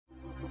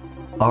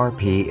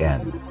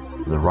RPN,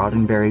 the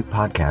Roddenberry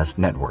Podcast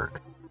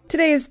Network.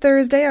 Today is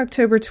Thursday,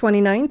 October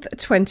 29th,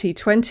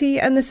 2020,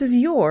 and this is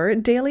your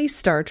daily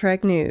Star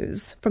Trek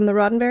news from the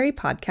Roddenberry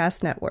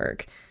Podcast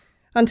Network.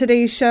 On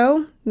today's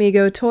show,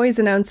 Mego Toys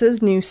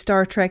announces new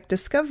Star Trek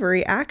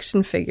Discovery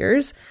action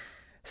figures,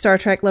 Star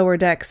Trek Lower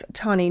Decks'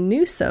 Tawny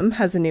Newsome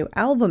has a new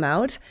album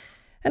out,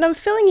 and I'm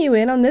filling you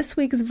in on this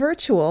week's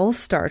virtual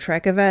Star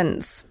Trek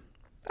events.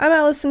 I'm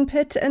Allison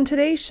Pitt, and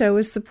today's show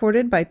is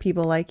supported by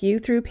people like you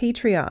through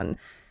Patreon.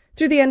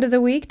 Through the end of the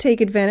week, take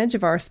advantage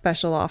of our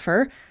special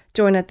offer.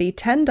 Join at the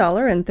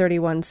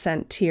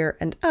 $10.31 tier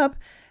and up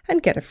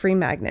and get a free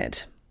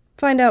magnet.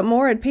 Find out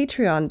more at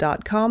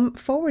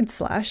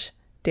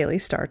patreon.com/Daily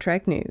Star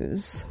Trek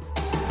News.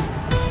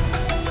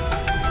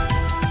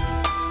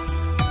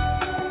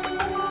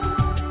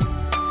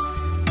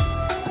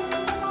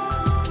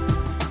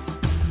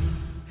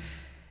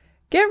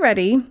 Get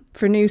ready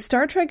for new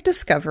Star Trek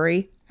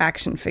Discovery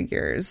action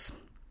figures.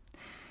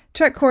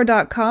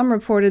 TrekCore.com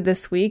reported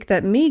this week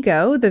that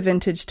Mego, the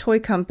vintage toy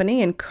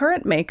company and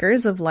current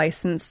makers of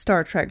licensed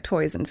Star Trek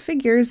toys and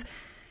figures,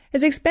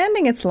 is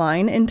expanding its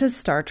line into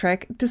Star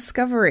Trek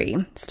Discovery,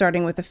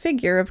 starting with a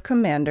figure of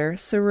Commander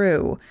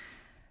Saru.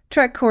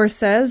 TrekCore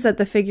says that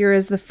the figure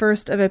is the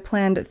first of a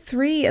planned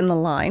 3 in the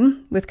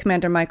line, with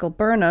Commander Michael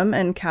Burnham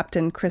and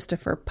Captain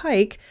Christopher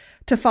Pike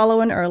to follow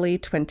in early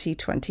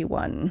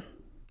 2021.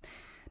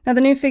 Now,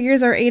 the new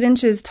figures are 8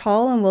 inches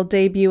tall and will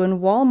debut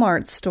in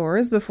Walmart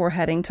stores before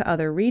heading to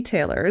other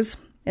retailers.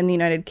 In the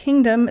United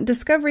Kingdom,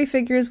 Discovery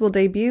figures will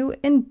debut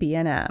in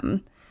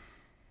B&M.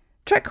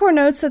 TrekCore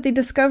notes that the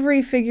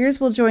Discovery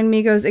figures will join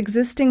Mego's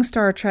existing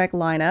Star Trek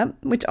lineup,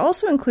 which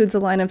also includes a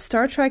line of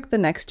Star Trek The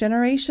Next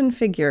Generation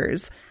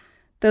figures.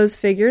 Those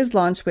figures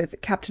launched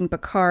with Captain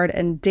Picard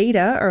and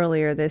Data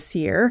earlier this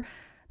year.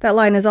 That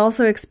line is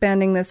also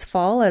expanding this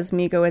fall as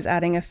Mego is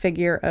adding a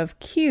figure of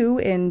Q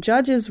in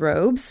Judge's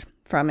robes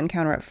from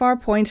Encounter at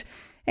Farpoint,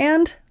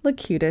 and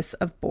Locutus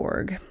of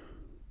Borg.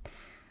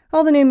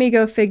 All the new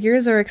Mego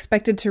figures are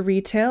expected to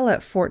retail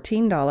at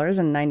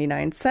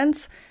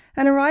 $14.99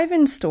 and arrive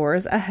in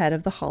stores ahead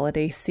of the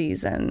holiday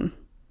season.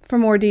 For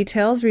more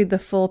details, read the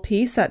full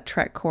piece at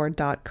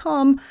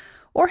TrekCore.com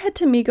or head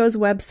to Mego's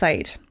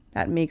website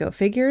at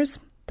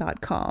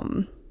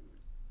megofigures.com.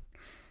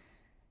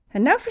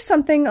 And now for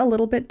something a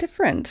little bit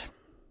different.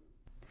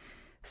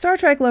 Star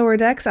Trek Lower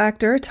Decks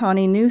actor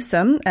Tawny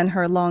Newsome and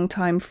her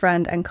longtime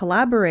friend and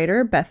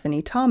collaborator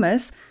Bethany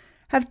Thomas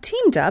have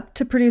teamed up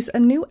to produce a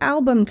new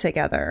album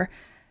together.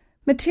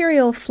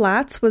 Material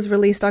Flats was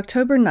released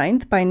October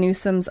 9th by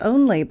Newsome's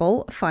own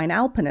label, Fine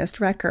Alpinist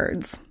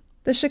Records.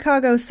 The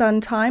Chicago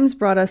Sun-Times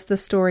brought us the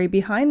story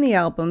behind the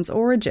album's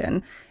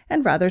origin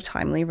and rather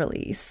timely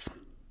release.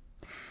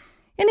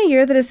 In a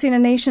year that has seen a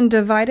nation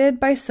divided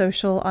by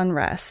social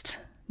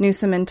unrest,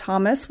 Newsome and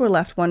Thomas were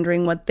left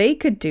wondering what they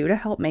could do to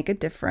help make a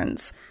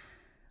difference.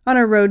 On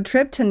a road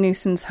trip to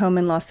Newsome's home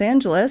in Los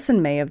Angeles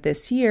in May of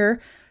this year,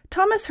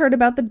 Thomas heard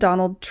about the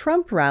Donald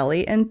Trump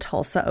rally in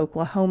Tulsa,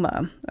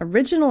 Oklahoma,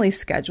 originally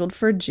scheduled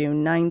for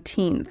June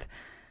 19th.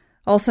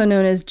 Also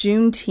known as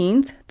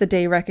Juneteenth, the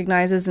day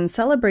recognizes and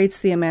celebrates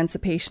the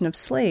emancipation of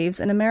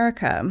slaves in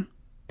America.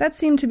 That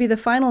seemed to be the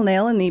final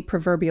nail in the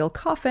proverbial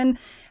coffin,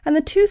 and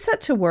the two set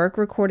to work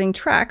recording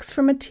tracks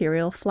for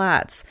Material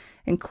Flats,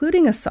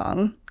 including a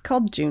song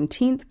called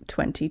Juneteenth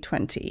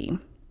 2020.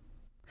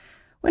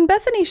 When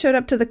Bethany showed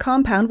up to the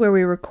compound where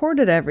we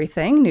recorded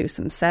everything,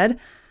 Newsome said,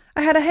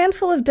 I had a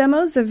handful of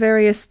demos of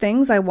various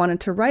things I wanted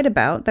to write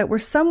about that were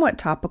somewhat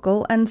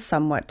topical and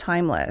somewhat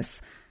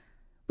timeless.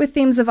 With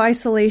themes of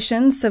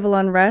isolation, civil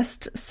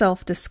unrest,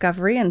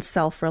 self-discovery, and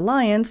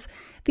self-reliance,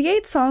 the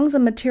 8 songs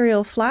of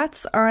Material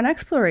Flats are an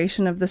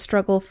exploration of the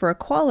struggle for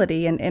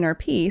equality and inner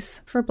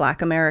peace for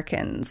Black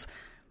Americans.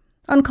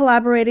 On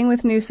collaborating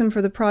with Newsome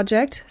for the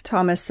project,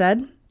 Thomas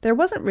said, there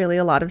wasn't really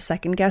a lot of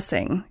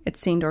second-guessing. It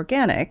seemed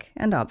organic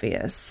and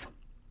obvious.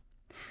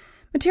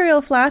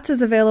 Material Flats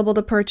is available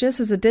to purchase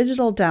as a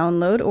digital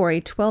download or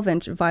a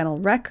 12-inch vinyl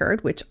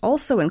record, which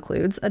also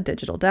includes a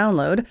digital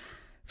download,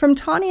 from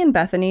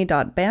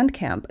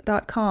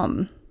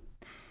TawnyandBethany.bandcamp.com.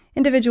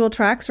 Individual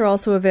tracks are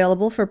also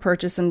available for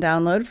purchase and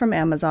download from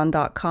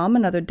Amazon.com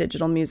and other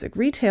digital music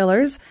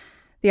retailers.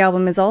 The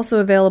album is also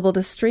available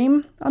to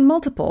stream on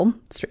multiple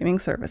streaming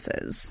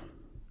services.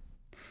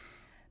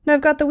 Now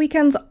I've got the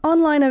weekend's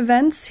online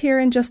events here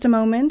in just a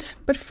moment,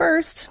 but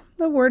first,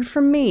 a word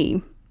from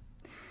me.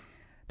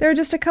 There are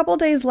just a couple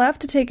days left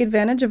to take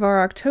advantage of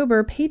our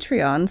October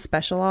Patreon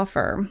special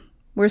offer.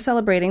 We're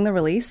celebrating the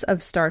release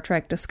of Star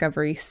Trek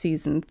Discovery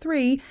Season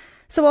 3,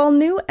 so all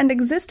new and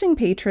existing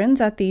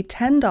patrons at the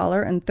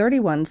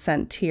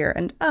 $10.31 tier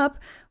and up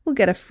will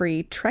get a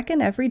free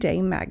Trekkin'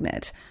 Everyday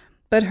magnet.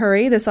 But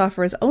hurry, this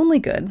offer is only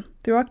good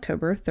through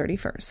October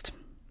 31st.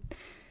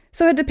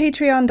 So head to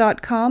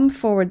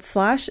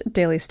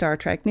patreon.com/Daily Star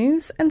Trek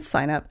News and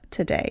sign up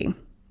today.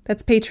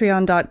 That's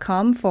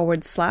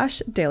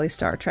patreon.com/Daily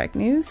Star Trek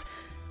News.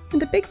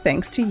 And a big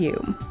thanks to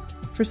you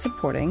for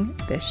supporting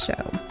this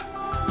show.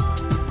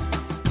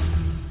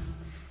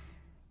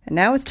 And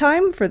now it's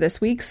time for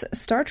this week's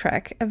Star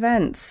Trek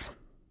events.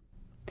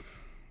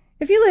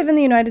 If you live in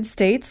the United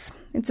States,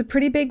 it's a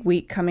pretty big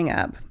week coming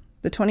up.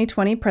 The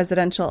 2020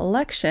 presidential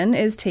election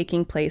is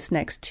taking place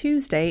next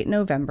Tuesday,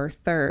 November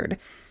 3rd.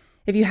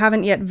 If you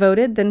haven't yet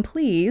voted, then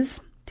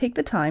please take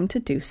the time to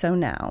do so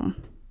now.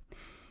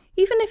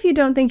 Even if you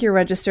don't think you're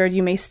registered,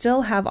 you may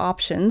still have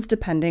options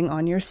depending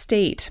on your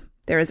state.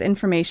 There is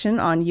information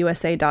on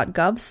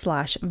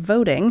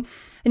usa.gov/voting,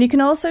 and you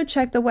can also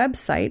check the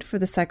website for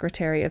the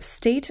Secretary of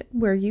State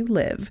where you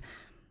live.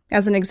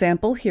 As an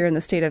example, here in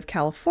the state of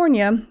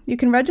California, you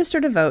can register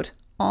to vote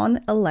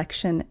on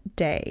Election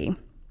Day.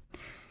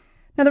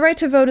 Now, the right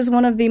to vote is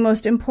one of the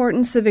most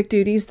important civic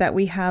duties that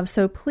we have,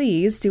 so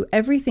please do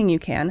everything you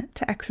can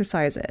to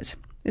exercise it.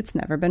 It's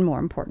never been more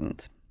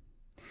important.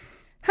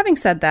 Having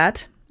said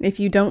that, if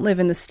you don't live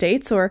in the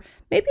States, or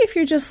maybe if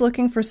you're just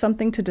looking for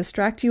something to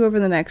distract you over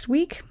the next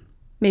week,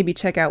 maybe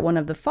check out one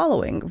of the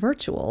following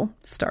virtual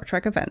Star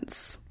Trek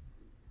events.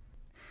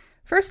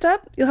 First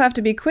up, you'll have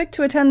to be quick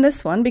to attend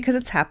this one because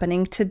it's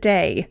happening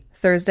today,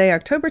 Thursday,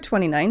 October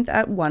 29th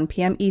at 1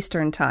 p.m.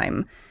 Eastern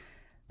Time.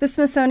 The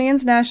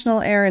Smithsonian's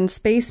National Air and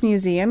Space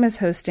Museum is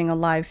hosting a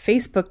live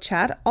Facebook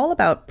chat all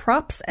about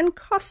props and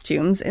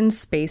costumes in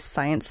space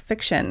science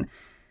fiction.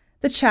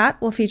 The chat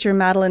will feature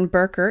Madeline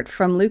Burkert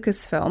from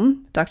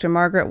Lucasfilm, Dr.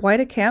 Margaret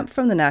Whitekamp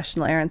from the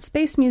National Air and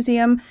Space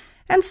Museum,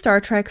 and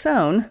Star Trek's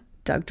own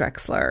Doug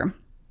Drexler.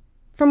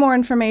 For more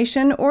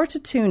information or to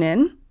tune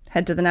in,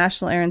 head to the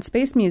National Air and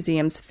Space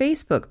Museum's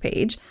Facebook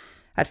page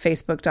at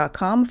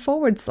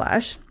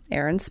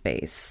facebook.com/Air and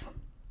Space.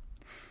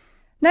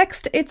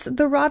 Next, it's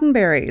the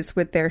Roddenberrys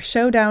with their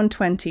Showdown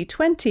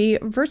 2020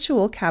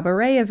 virtual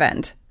cabaret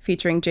event,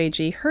 featuring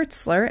J.G.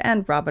 Hertzler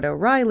and Robert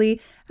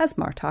O'Reilly as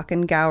Martok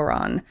and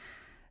Gowron.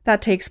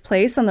 That takes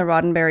place on the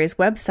Roddenberrys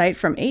website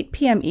from 8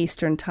 p.m.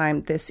 Eastern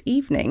Time this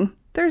evening,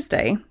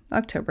 Thursday,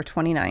 October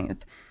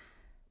 29th.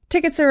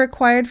 Tickets are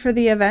required for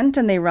the event,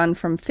 and they run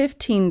from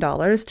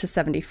 $15 to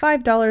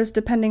 $75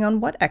 depending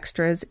on what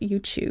extras you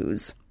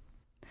choose.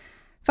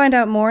 Find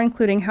out more,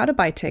 including how to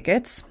buy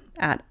tickets,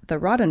 at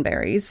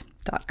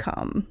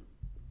theroddenberrys.com.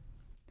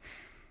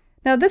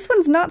 Now, this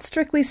one's not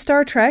strictly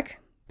Star Trek,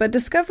 but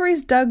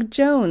Discovery's Doug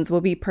Jones will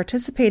be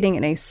participating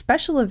in a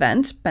special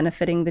event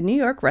benefiting the New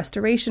York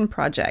Restoration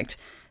Project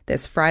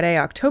this Friday,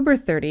 October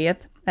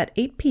 30th at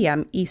 8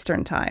 p.m.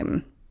 Eastern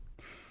Time.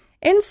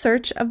 In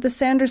Search of the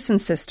Sanderson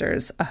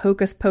Sisters, a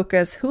Hocus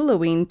Pocus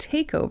Halloween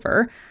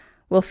takeover,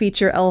 will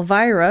feature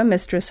Elvira,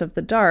 Mistress of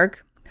the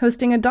Dark,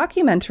 hosting a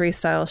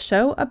documentary-style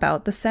show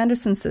about the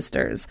Sanderson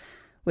sisters,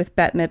 with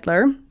Bette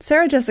Midler,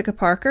 Sarah Jessica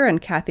Parker,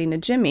 and Kathy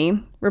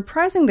Najimy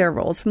reprising their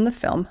roles from the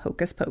film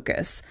Hocus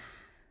Pocus.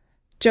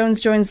 Jones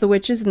joins the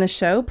witches in the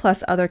show,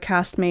 plus other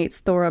castmates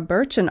Thora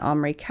Birch and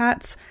Omri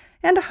Katz,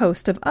 and a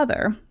host of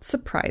other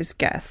surprise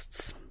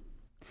guests.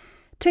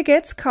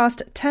 Tickets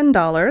cost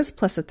 $10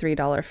 plus a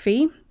 $3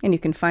 fee, and you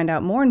can find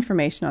out more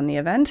information on the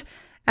event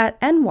at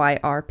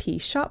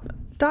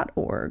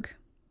nyrpshop.org.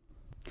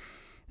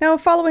 Now,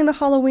 following the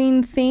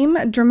Halloween theme,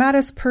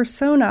 Dramatis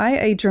Personae,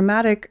 a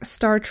dramatic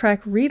Star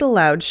Trek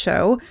read-aloud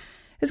show,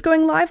 is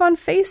going live on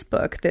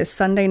Facebook this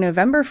Sunday,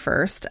 November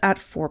 1st at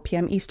 4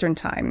 p.m. Eastern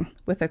Time,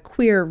 with a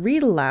queer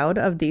read-aloud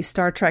of the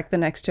Star Trek The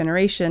Next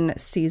Generation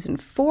Season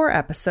 4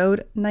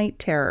 episode, Night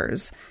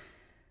Terrors.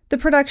 The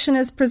production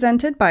is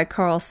presented by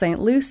Carl St.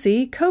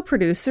 Lucie,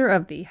 co-producer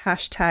of the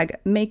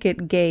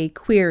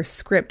 #MakeItGayQueer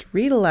script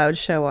read-aloud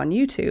show on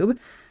YouTube.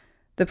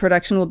 The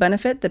production will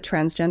benefit the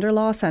Transgender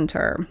Law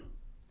Center.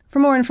 For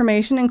more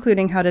information,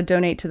 including how to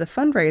donate to the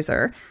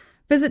fundraiser,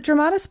 visit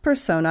Dramatis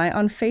Personae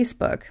on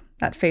Facebook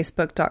at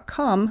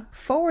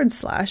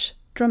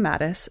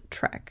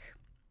facebook.com/DramatisTrek.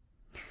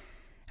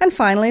 And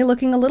finally,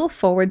 looking a little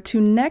forward to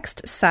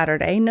next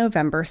Saturday,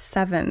 November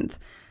 7th.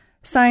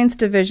 Science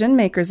Division,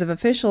 makers of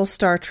official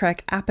Star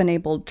Trek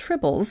app-enabled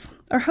Tribbles,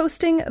 are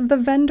hosting The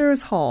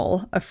Vendors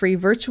Hall, a free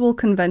virtual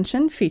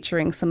convention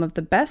featuring some of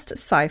the best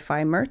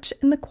sci-fi merch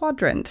in the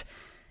quadrant.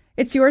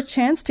 It's your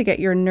chance to get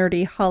your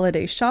nerdy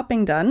holiday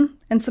shopping done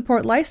and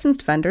support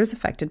licensed vendors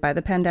affected by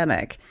the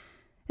pandemic.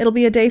 It'll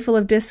be a day full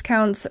of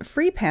discounts,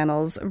 free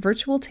panels,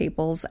 virtual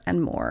tables,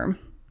 and more.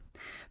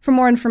 For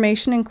more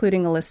information,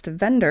 including a list of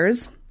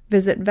vendors,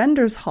 visit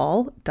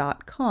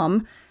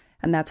vendorshall.com,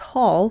 and that's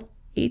Hall,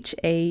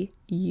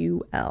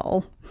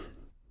 H-A-U-L.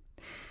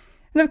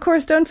 And of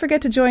course, don't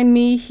forget to join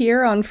me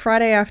here on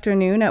Friday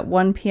afternoon at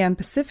 1 p.m.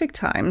 Pacific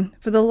Time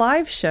for the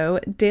live show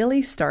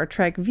Daily Star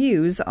Trek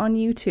Views on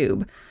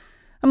YouTube.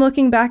 I'm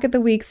looking back at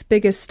the week's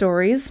biggest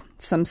stories,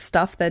 some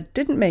stuff that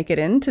didn't make it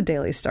into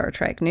Daily Star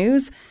Trek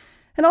news,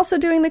 and also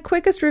doing the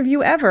quickest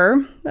review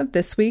ever of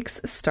this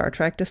week's Star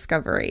Trek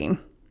Discovery.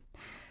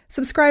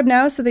 Subscribe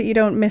now so that you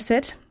don't miss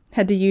it.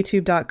 Head to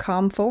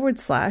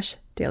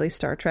youtube.com/Daily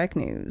Star Trek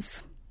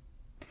News.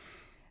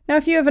 Now,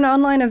 if you have an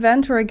online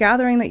event or a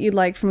gathering that you'd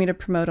like for me to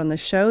promote on the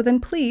show, then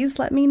please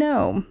let me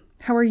know.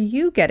 How are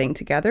you getting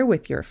together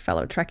with your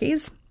fellow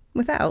Trekkies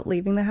without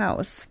leaving the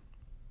house?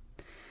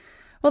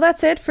 Well,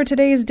 that's it for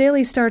today's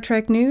Daily Star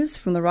Trek News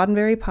from the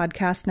Roddenberry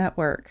Podcast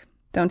Network.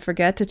 Don't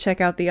forget to check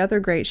out the other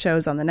great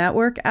shows on the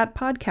network at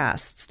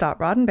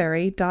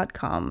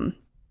podcasts.roddenberry.com.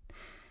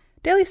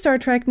 Daily Star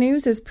Trek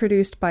News is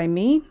produced by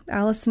me,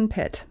 Allison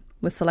Pitt,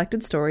 with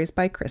selected stories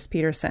by Chris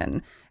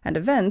Peterson and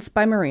events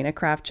by Marina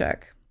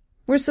Kravchuk.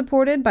 We're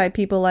supported by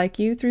people like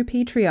you through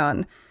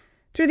Patreon.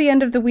 Through the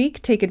end of the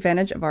week, take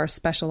advantage of our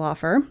special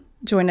offer.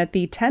 Join at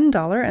the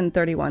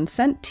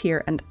 $10.31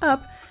 tier and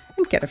up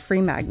and get a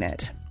free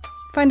magnet.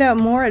 Find out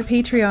more at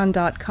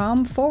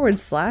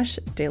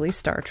patreon.com/Daily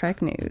Star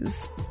Trek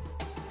News.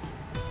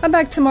 I'm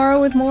back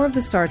tomorrow with more of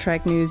the Star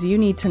Trek news you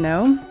need to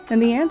know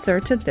and the answer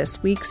to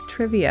this week's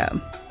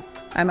trivia.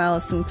 I'm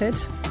Allison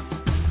Pitt.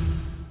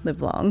 Live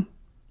long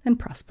and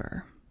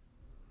prosper.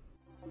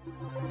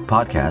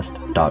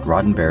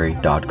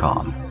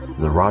 Podcast.roddenberry.com,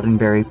 the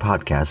Roddenberry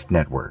Podcast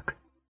Network.